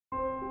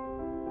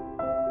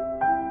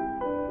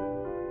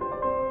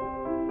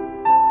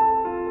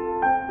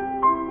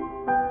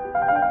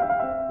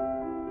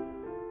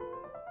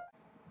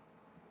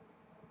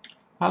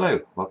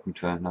Hello, welcome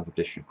to another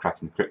edition of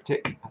Cracking the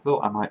Cryptic. I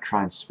thought I might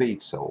try and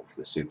speed solve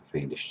the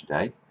Super-Fiendish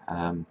today.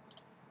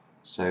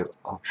 So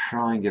I'll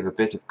try and give a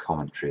bit of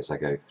commentary as I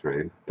go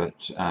through,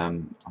 but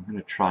I'm going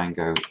to try and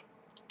go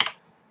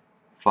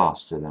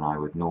faster than I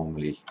would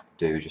normally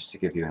do, just to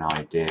give you an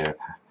idea of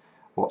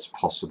what's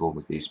possible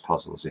with these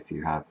puzzles if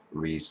you have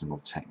reasonable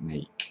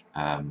technique.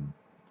 Okay.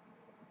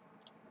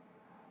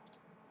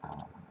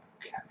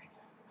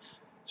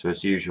 So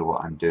as usual,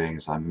 what I'm doing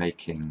is I'm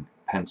making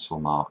pencil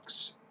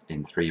marks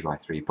in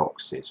 3x3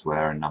 boxes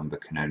where a number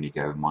can only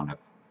go in one of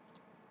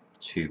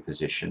two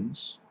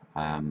positions.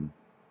 And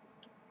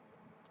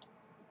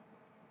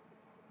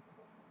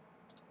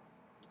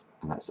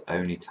that's the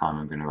only time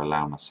I'm going to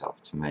allow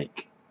myself to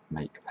make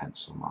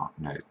pencil mark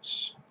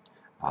notes.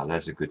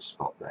 There's a good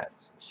spot there.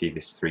 See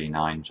this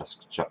 3-9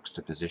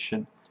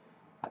 juxtaposition?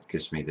 That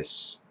gives me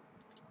this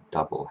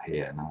double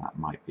here. Now that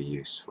might be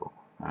useful.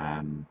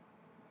 How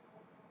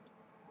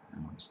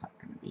is that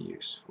going to be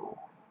useful?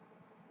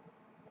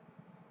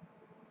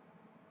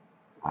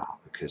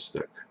 Because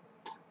look,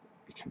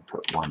 we can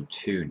put 1,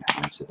 2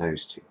 now into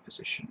those two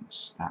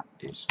positions. That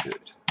is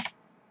good.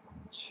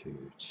 1,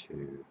 2,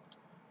 2.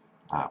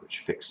 Which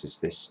fixes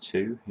this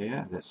 2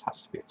 here. This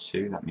has to be a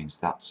 2. That means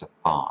that's a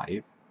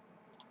 5.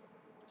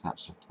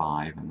 That's a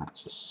 5, and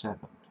that's a 7.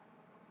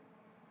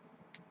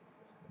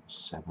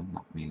 7.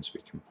 That means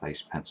we can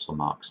place pencil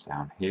marks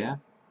down here,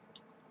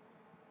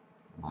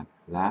 like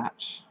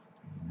that.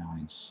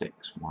 9,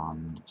 6,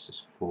 1. This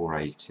is 4,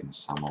 8 in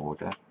some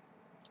order.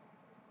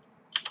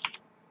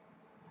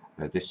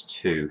 This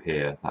 2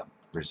 here, that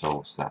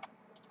resolves that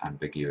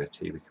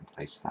ambiguity. We can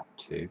place that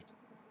 2.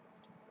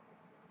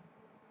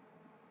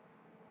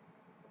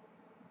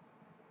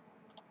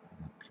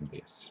 That can be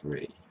a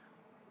 3.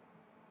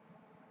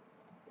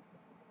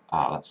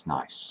 That's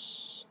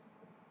nice.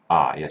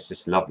 Yes,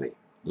 this is lovely.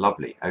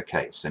 Lovely.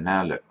 Okay, so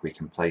now look, we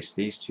can place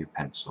these two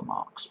pencil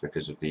marks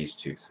because of these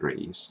two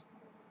 3s.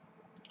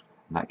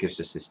 And that gives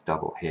us this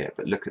double here.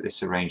 But look at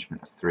this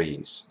arrangement of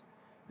 3s.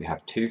 We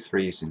have 2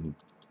 3s in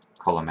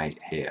column 8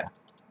 here,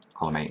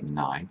 column 8 and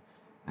 9,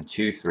 and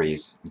 2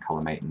 3s in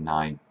column 8 and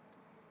 9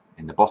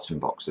 in the bottom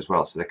box as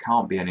well. So there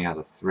can't be any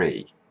other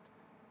 3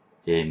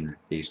 in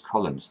these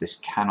columns. This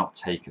cannot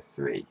take a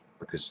 3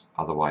 because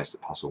otherwise the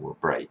puzzle will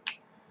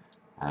break.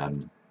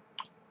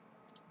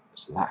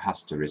 So that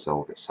has to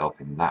resolve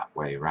itself in that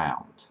way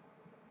round,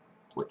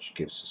 which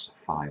gives us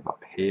a 5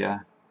 up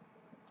here,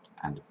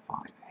 and a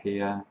 5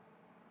 here,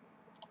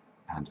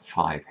 and a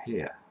 5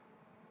 here.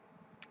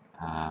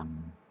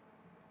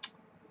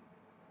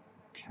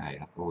 Okay,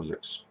 that all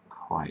looks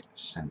quite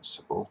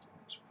sensible.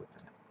 Let's put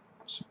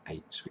some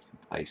 8s we can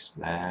place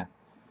there,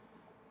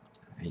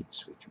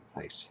 8s we can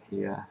place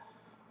here.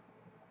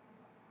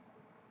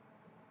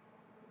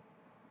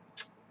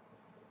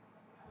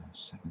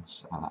 7,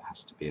 that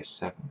has to be a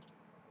 7.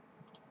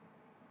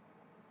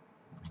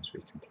 That means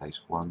we can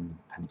place 1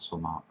 pencil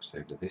marks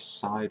over this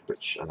side,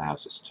 which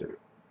allows us to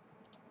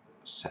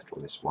settle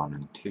this 1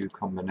 and 2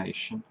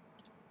 combination.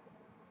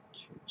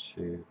 2,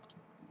 2.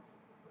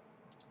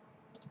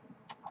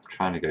 I'm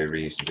trying to go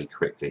reasonably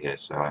quickly here,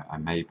 so I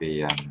may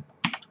be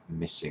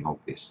missing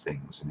obvious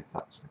things, and if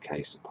that's the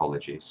case,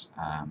 apologies.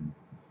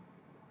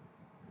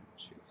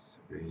 2,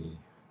 3.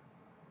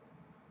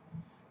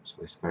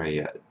 So it's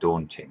very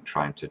daunting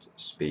trying to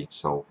speed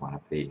solve one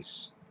of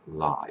these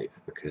live,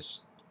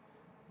 because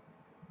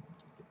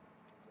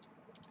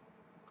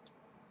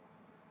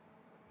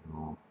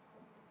your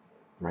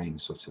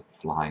brain's sort of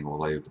flying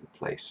all over the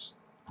place,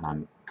 and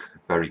I'm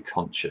very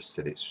conscious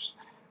that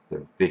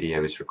the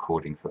video is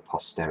recording for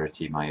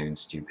posterity my own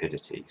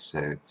stupidity. So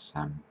it's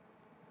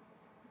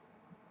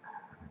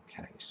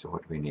okay. So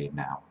what do we need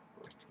now?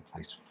 We can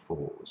place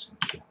 4s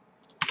into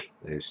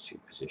those two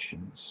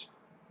positions.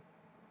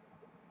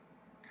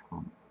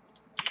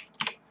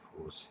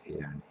 4s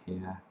here and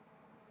here.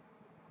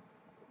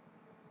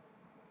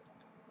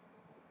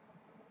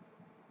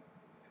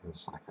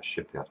 Feels like I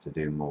should be able to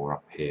do more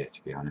up here,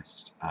 to be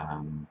honest.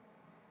 9,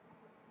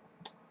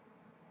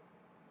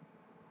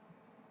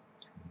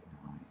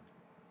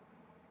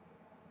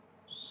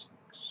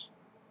 6.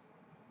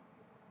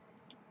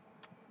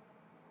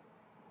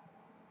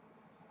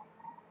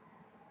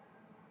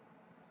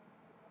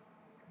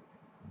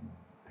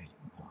 8,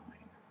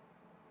 9.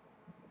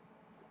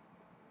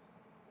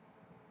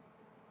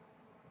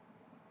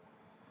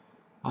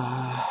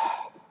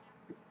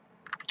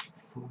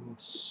 4,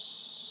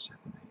 7,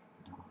 8,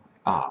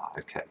 9.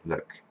 Okay,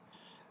 look.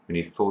 We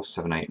need 4,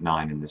 7, 8,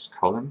 9 in this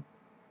column.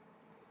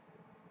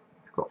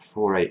 We've got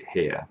 4, 8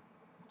 here,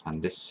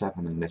 and this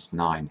 7 and this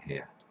 9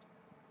 here.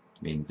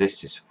 I mean,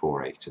 this is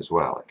 4, 8 as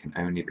well. It can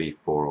only be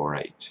 4 or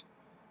 8.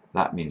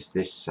 That means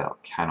this cell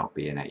cannot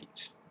be an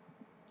 8.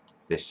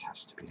 This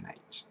has to be an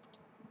 8.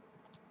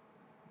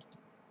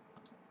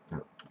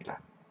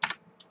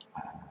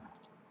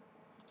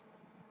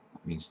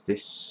 That means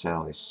this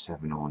cell is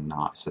 7 or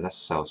 9. So that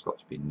cell's got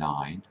to be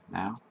 9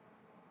 now.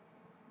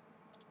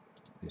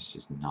 This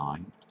is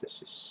 9.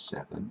 This is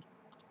 7.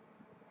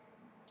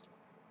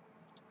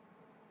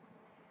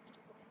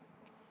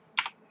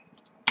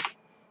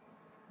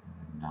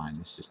 9,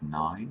 this is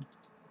 9.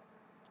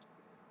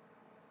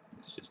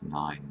 This is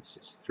 9, this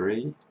is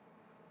 3.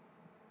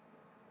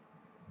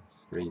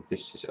 3,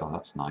 this is, oh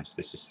that's nice,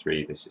 this is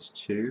 3, this is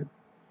 2.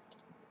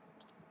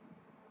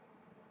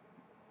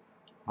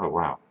 Oh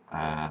wow,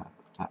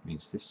 that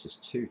means this is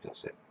 2,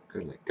 does it?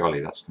 Good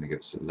golly, that's going to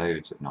give us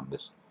loads of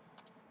numbers.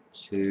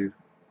 2,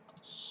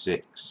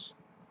 6,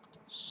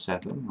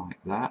 7, like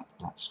that.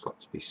 That's got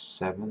to be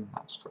 7,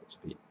 that's got to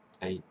be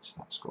 8,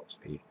 that's got to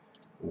be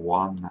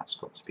 1, that's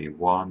got to be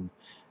 1.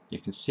 You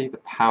can see the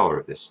power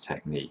of this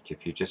technique.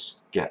 If you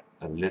just get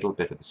a little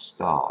bit of a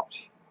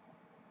start,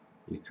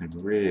 you can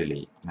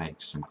really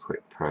make some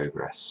quick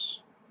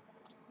progress.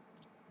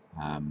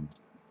 And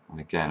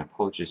again,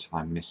 apologies if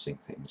I'm missing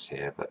things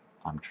here, but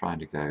I'm trying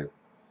to go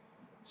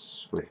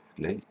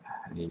swiftly.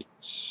 8,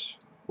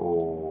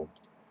 4,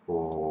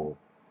 4,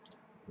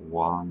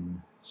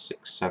 1,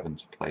 6, 7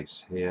 to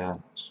place here.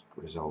 Let's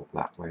resolve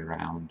that way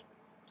around.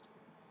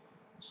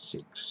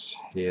 6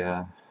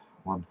 here.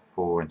 1,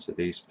 4 into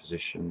these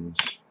positions.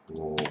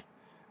 4,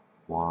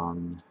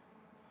 1.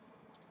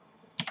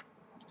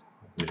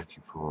 We're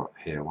looking for up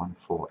here. 1,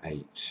 4,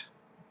 8.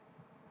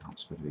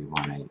 That's going to be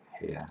 1,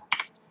 8 here.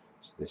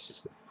 So this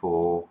is the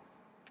 4.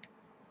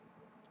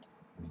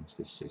 Means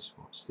this is,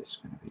 what's this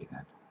going to be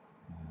then?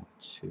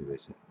 2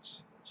 is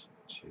it?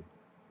 2.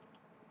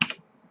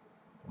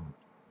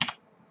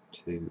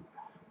 2.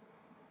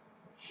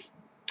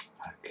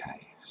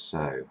 Okay,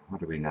 so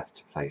what are we left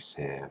to place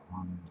here?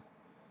 1,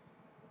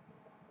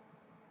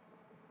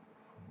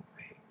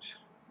 4, 8.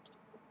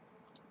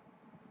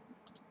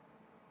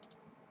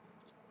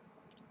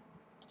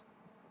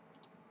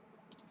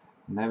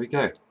 And there we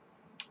go.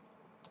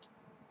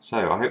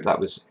 So I hope that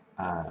was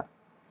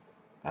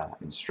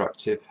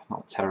instructive.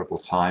 Not a terrible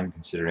time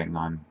considering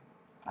I'm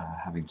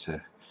having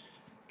to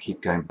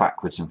keep going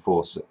backwards and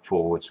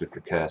forwards with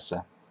the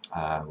cursor,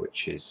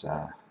 which is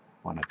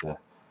one of the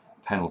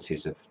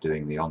penalties of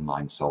doing the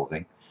online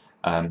solving.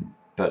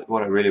 But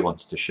what I really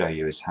wanted to show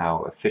you is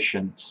how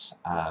efficient,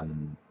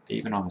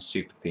 even on a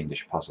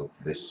Super-Fiendish puzzle,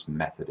 this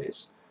method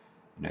is.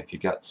 You know, if you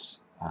get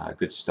a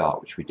good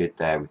start, which we did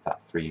there with that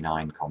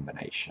 3-9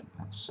 combination,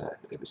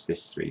 it was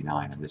this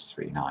 3-9 and this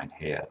 3-9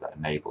 here that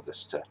enabled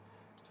us to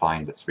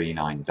find the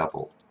 3-9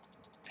 double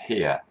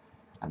here,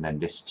 and then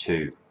this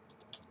 2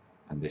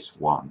 and this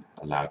 1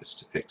 allowed us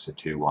to fix a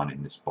 2-1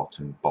 in this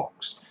bottom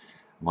box.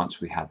 And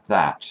once we had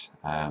that,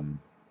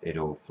 it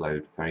all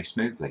flowed very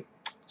smoothly.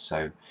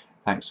 So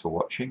thanks for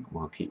watching.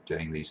 We'll keep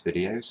doing these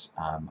videos.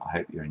 I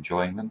hope you're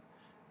enjoying them,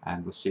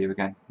 and we'll see you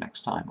again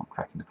next time on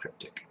Cracking the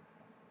Cryptic.